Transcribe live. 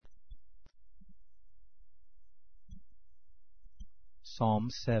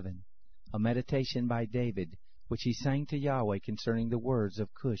Psalm 7, a meditation by David, which he sang to Yahweh concerning the words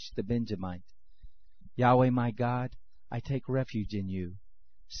of Cush the Benjamite. Yahweh my God, I take refuge in you.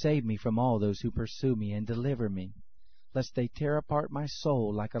 Save me from all those who pursue me, and deliver me, lest they tear apart my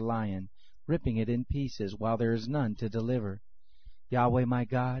soul like a lion, ripping it in pieces, while there is none to deliver. Yahweh my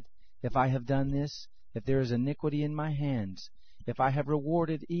God, if I have done this, if there is iniquity in my hands, if I have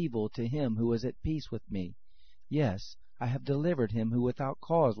rewarded evil to him who is at peace with me, yes, I have delivered him who without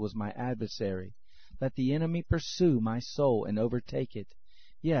cause was my adversary. Let the enemy pursue my soul and overtake it.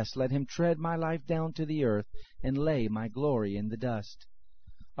 Yes, let him tread my life down to the earth, and lay my glory in the dust.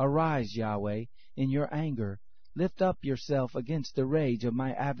 Arise, Yahweh, in your anger. Lift up yourself against the rage of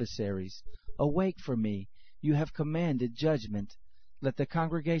my adversaries. Awake for me. You have commanded judgment. Let the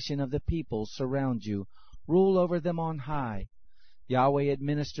congregation of the peoples surround you. Rule over them on high. Yahweh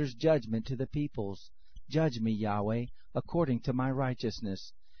administers judgment to the peoples. Judge me, Yahweh, according to my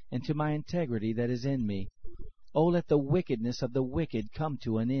righteousness, and to my integrity that is in me. O let the wickedness of the wicked come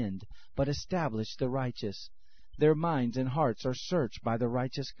to an end, but establish the righteous. Their minds and hearts are searched by the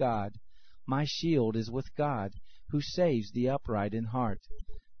righteous God. My shield is with God, who saves the upright in heart.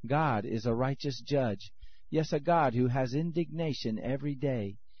 God is a righteous judge, yes, a God who has indignation every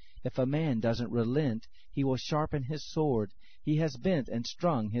day. If a man doesn't relent, he will sharpen his sword. He has bent and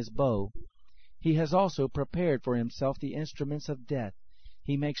strung his bow. He has also prepared for himself the instruments of death.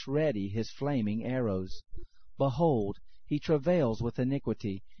 He makes ready his flaming arrows. Behold, he travails with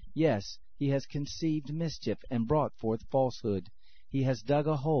iniquity. Yes, he has conceived mischief and brought forth falsehood. He has dug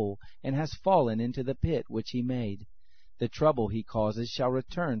a hole and has fallen into the pit which he made. The trouble he causes shall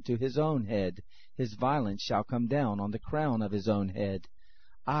return to his own head. His violence shall come down on the crown of his own head.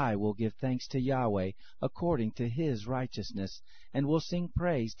 I will give thanks to Yahweh according to his righteousness, and will sing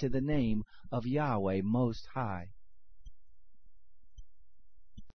praise to the name of Yahweh Most High.